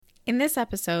In this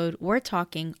episode, we're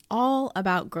talking all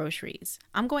about groceries.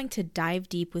 I'm going to dive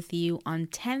deep with you on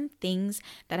 10 things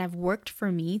that have worked for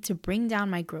me to bring down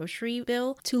my grocery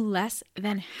bill to less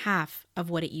than half of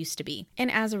what it used to be.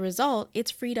 And as a result,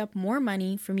 it's freed up more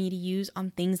money for me to use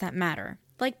on things that matter,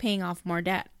 like paying off more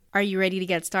debt. Are you ready to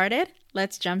get started?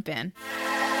 Let's jump in.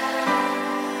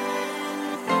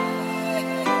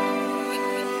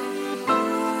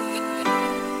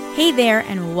 Hey there,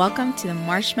 and welcome to the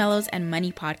Marshmallows and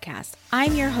Money podcast.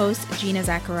 I'm your host, Gina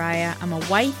Zachariah. I'm a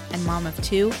wife and mom of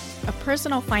two, a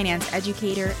personal finance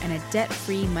educator, and a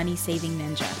debt-free money-saving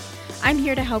ninja. I'm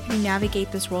here to help you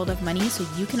navigate this world of money so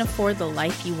you can afford the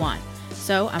life you want.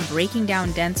 So I'm breaking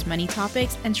down dense money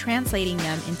topics and translating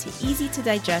them into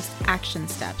easy-to-digest action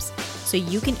steps so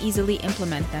you can easily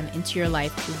implement them into your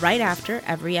life right after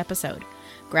every episode.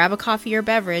 Grab a coffee or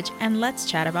beverage, and let's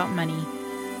chat about money.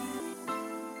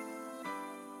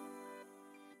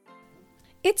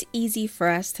 It's easy for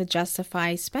us to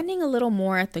justify spending a little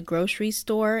more at the grocery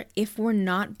store if we're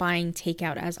not buying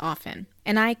takeout as often.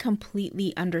 And I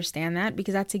completely understand that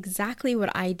because that's exactly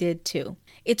what I did too.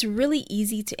 It's really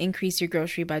easy to increase your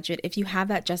grocery budget if you have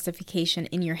that justification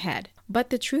in your head.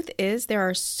 But the truth is, there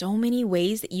are so many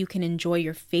ways that you can enjoy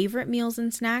your favorite meals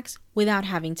and snacks without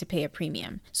having to pay a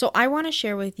premium. So I want to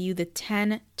share with you the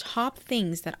 10 top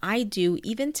things that I do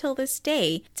even till this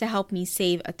day to help me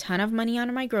save a ton of money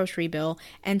on my grocery bill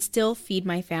and still feed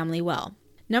my family well.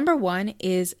 Number 1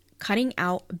 is cutting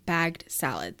out bagged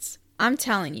salads. I'm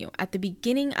telling you, at the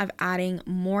beginning of adding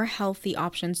more healthy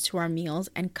options to our meals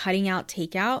and cutting out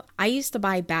takeout, I used to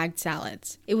buy bagged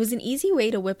salads. It was an easy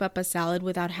way to whip up a salad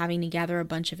without having to gather a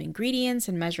bunch of ingredients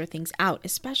and measure things out,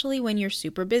 especially when you're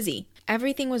super busy.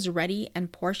 Everything was ready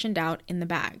and portioned out in the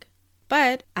bag.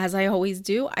 But, as I always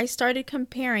do, I started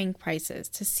comparing prices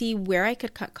to see where I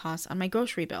could cut costs on my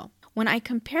grocery bill. When I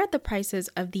compared the prices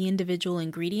of the individual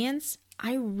ingredients,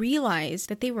 I realized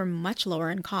that they were much lower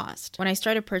in cost. When I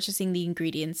started purchasing the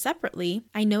ingredients separately,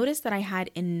 I noticed that I had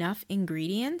enough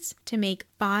ingredients to make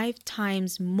 5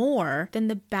 times more than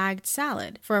the bagged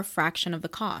salad for a fraction of the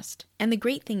cost. And the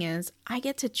great thing is, I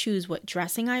get to choose what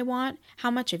dressing I want, how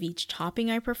much of each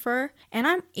topping I prefer, and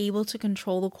I'm able to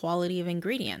control the quality of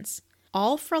ingredients,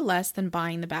 all for less than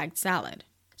buying the bagged salad.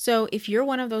 So if you're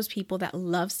one of those people that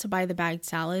loves to buy the bagged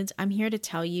salads, I'm here to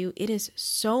tell you it is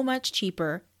so much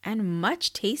cheaper and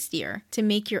much tastier to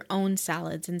make your own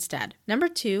salads instead. Number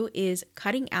 2 is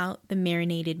cutting out the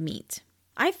marinated meat.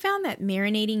 I found that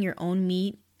marinating your own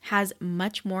meat has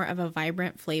much more of a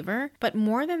vibrant flavor, but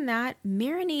more than that,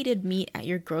 marinated meat at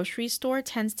your grocery store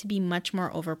tends to be much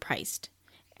more overpriced.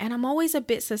 And I'm always a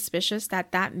bit suspicious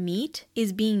that that meat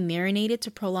is being marinated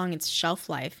to prolong its shelf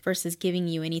life versus giving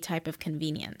you any type of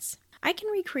convenience. I can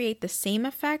recreate the same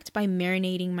effect by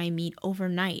marinating my meat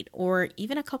overnight or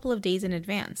even a couple of days in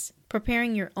advance.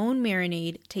 Preparing your own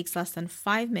marinade takes less than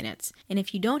 5 minutes, and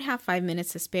if you don't have 5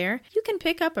 minutes to spare, you can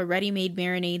pick up a ready-made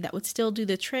marinade that would still do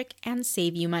the trick and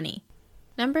save you money.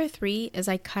 Number 3 is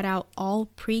I cut out all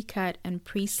pre-cut and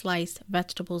pre-sliced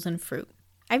vegetables and fruit.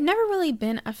 I've never really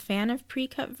been a fan of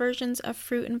pre-cut versions of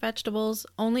fruit and vegetables,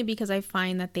 only because I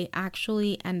find that they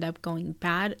actually end up going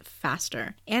bad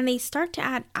faster. And they start to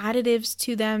add additives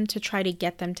to them to try to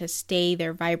get them to stay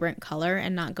their vibrant color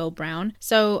and not go brown.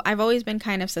 So I've always been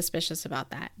kind of suspicious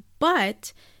about that.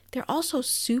 But they're also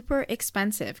super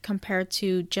expensive compared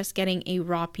to just getting a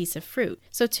raw piece of fruit.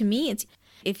 So to me,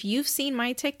 if you've seen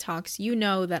my TikToks, you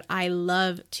know that I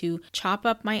love to chop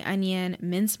up my onion,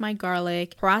 mince my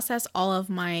garlic, process all of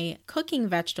my cooking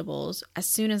vegetables as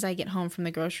soon as I get home from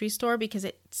the grocery store because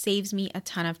it saves me a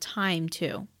ton of time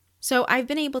too. So I've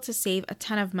been able to save a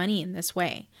ton of money in this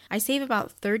way. I save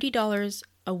about $30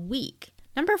 a week.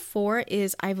 Number 4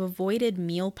 is I've avoided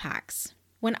meal packs.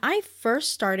 When I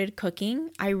first started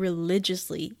cooking, I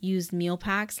religiously used meal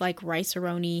packs like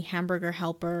Rice-A-Roni, Hamburger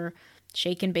Helper,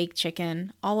 shake and bake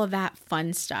chicken, all of that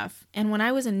fun stuff. And when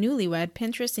I was a newlywed,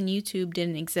 Pinterest and YouTube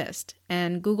didn't exist,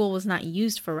 and Google was not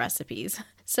used for recipes.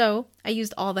 So I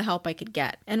used all the help I could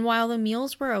get. And while the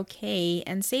meals were okay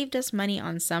and saved us money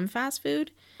on some fast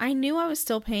food, I knew I was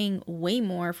still paying way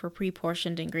more for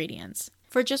pre-portioned ingredients.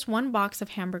 For just one box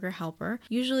of Hamburger Helper,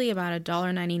 usually about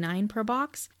 $1.99 per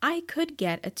box, I could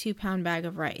get a 2-pound bag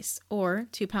of rice or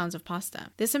 2 pounds of pasta.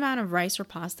 This amount of rice or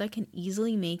pasta can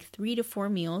easily make 3 to 4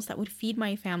 meals that would feed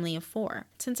my family of 4,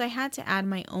 since I had to add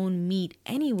my own meat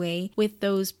anyway with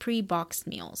those pre-boxed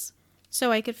meals.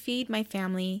 So I could feed my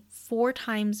family 4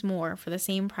 times more for the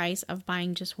same price of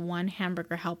buying just one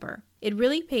Hamburger Helper. It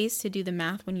really pays to do the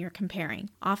math when you're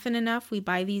comparing. Often enough, we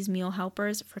buy these meal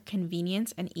helpers for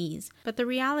convenience and ease, but the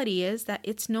reality is that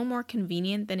it's no more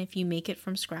convenient than if you make it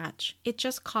from scratch. It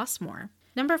just costs more.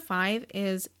 Number 5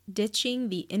 is ditching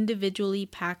the individually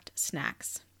packed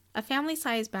snacks. A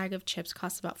family-sized bag of chips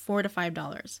costs about $4 to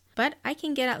 $5, but I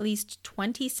can get at least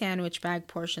 20 sandwich bag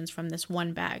portions from this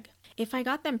one bag. If I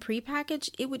got them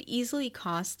prepackaged, it would easily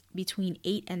cost between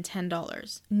 $8 and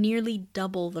 $10, nearly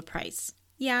double the price.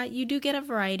 Yeah, you do get a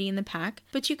variety in the pack,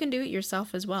 but you can do it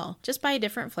yourself as well. Just buy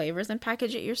different flavors and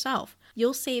package it yourself.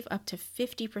 You'll save up to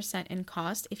 50% in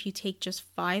cost if you take just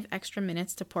 5 extra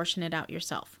minutes to portion it out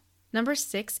yourself. Number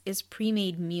 6 is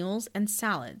pre-made meals and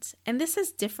salads. And this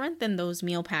is different than those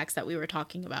meal packs that we were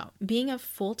talking about. Being a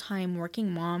full-time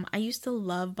working mom, I used to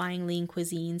love buying lean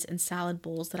cuisines and salad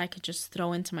bowls that I could just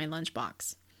throw into my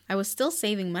lunchbox. I was still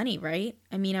saving money, right?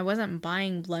 I mean, I wasn't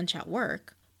buying lunch at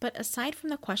work. But aside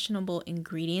from the questionable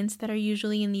ingredients that are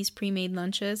usually in these pre-made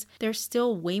lunches, they're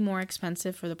still way more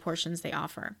expensive for the portions they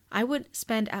offer. I would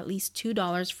spend at least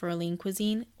 $2 for a lean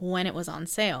cuisine when it was on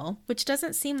sale, which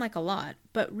doesn't seem like a lot,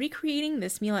 but recreating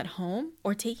this meal at home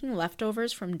or taking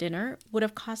leftovers from dinner would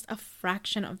have cost a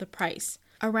fraction of the price,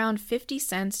 around 50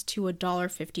 cents to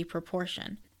 $1.50 per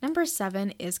portion. Number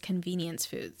 7 is convenience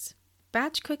foods.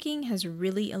 Batch cooking has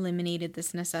really eliminated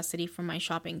this necessity from my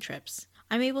shopping trips.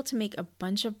 I'm able to make a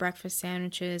bunch of breakfast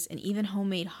sandwiches and even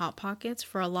homemade Hot Pockets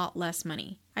for a lot less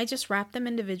money. I just wrap them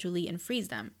individually and freeze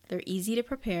them. They're easy to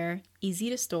prepare, easy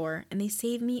to store, and they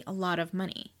save me a lot of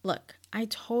money. Look, I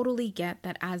totally get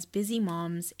that as busy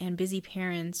moms and busy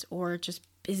parents or just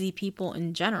busy people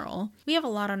in general, we have a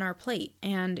lot on our plate,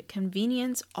 and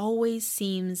convenience always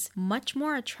seems much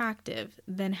more attractive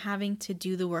than having to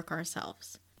do the work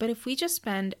ourselves. But if we just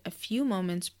spend a few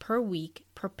moments per week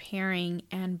preparing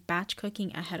and batch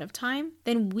cooking ahead of time,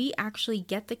 then we actually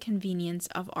get the convenience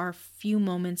of our few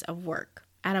moments of work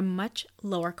at a much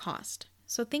lower cost.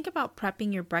 So think about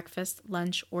prepping your breakfast,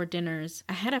 lunch, or dinners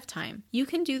ahead of time. You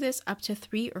can do this up to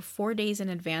 3 or 4 days in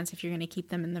advance if you're going to keep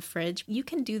them in the fridge. You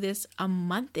can do this a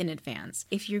month in advance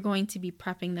if you're going to be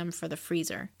prepping them for the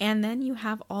freezer. And then you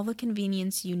have all the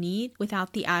convenience you need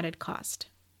without the added cost.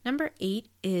 Number 8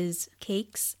 is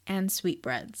cakes and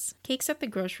sweetbreads. Cakes at the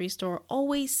grocery store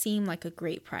always seem like a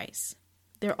great price.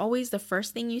 They're always the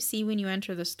first thing you see when you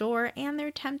enter the store, and they're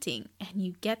tempting, and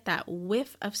you get that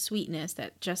whiff of sweetness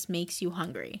that just makes you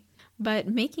hungry. But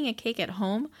making a cake at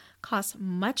home costs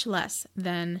much less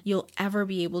than you'll ever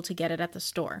be able to get it at the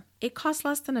store. It costs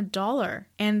less than $1,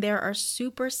 and there are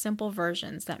super simple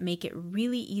versions that make it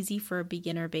really easy for a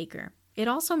beginner baker. It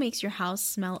also makes your house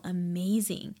smell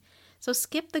amazing. So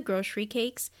skip the grocery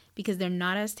cakes because they're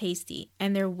not as tasty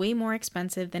and they're way more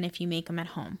expensive than if you make them at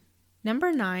home.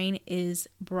 Number 9 is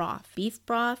broth. Beef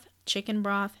broth, chicken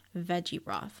broth, veggie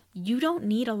broth. You don't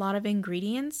need a lot of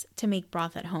ingredients to make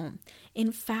broth at home.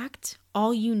 In fact,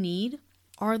 all you need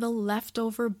are the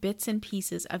leftover bits and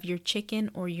pieces of your chicken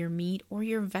or your meat or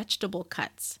your vegetable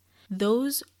cuts.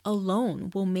 Those alone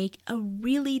will make a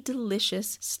really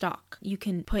delicious stock you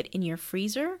can put in your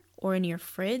freezer or in your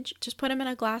fridge. Just put them in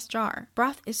a glass jar.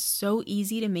 Broth is so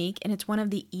easy to make, and it's one of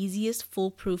the easiest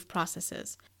foolproof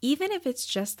processes. Even if it's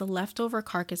just the leftover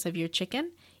carcass of your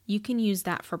chicken, you can use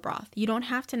that for broth. You don't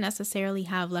have to necessarily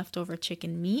have leftover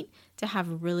chicken meat to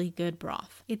have really good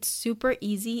broth. It's super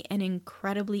easy and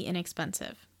incredibly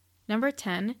inexpensive. Number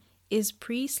 10 is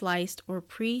pre-sliced or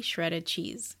pre-shredded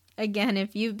cheese. Again,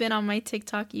 if you've been on my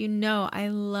TikTok, you know I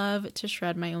love to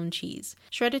shred my own cheese.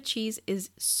 Shredded cheese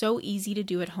is so easy to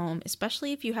do at home,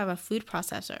 especially if you have a food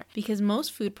processor, because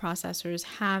most food processors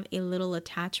have a little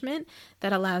attachment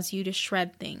that allows you to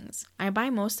shred things. I buy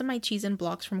most of my cheese in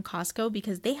blocks from Costco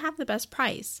because they have the best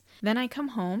price. Then I come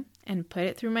home and put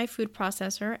it through my food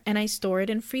processor and I store it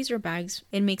in freezer bags.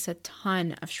 It makes a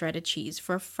ton of shredded cheese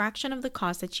for a fraction of the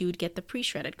cost that you would get the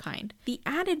pre-shredded kind. The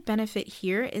added benefit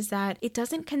here is that it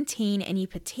doesn't contain any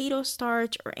potato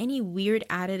starch or any weird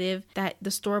additive that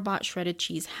the store-bought shredded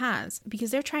cheese has,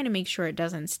 because they're trying to make sure it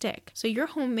doesn't stick. So your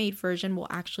homemade version will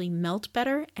actually melt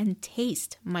better and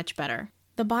taste much better.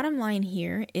 The bottom line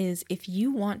here is if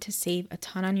you want to save a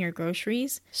ton on your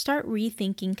groceries, start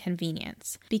rethinking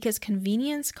convenience, because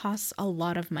convenience costs a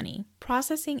lot of money.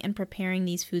 Processing and preparing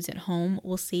these foods at home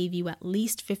will save you at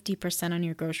least 50% on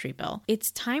your grocery bill.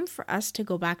 It's time for us to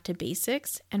go back to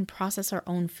basics and process our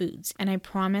own foods, and I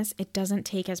promise it doesn't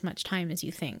take as much time as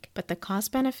you think, but the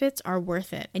cost benefits are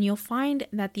worth it, and you'll find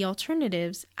that the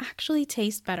alternatives actually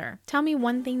taste better. Tell me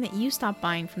one thing that you stopped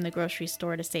buying from the grocery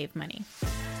store to save money.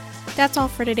 That's all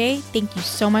for today. Thank you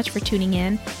so much for tuning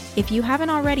in. If you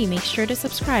haven't already, make sure to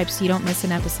subscribe so you don't miss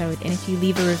an episode. And if you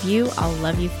leave a review, I'll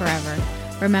love you forever.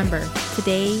 Remember,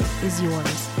 today is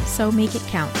yours, so make it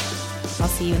count. I'll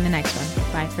see you in the next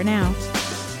one. Bye for now.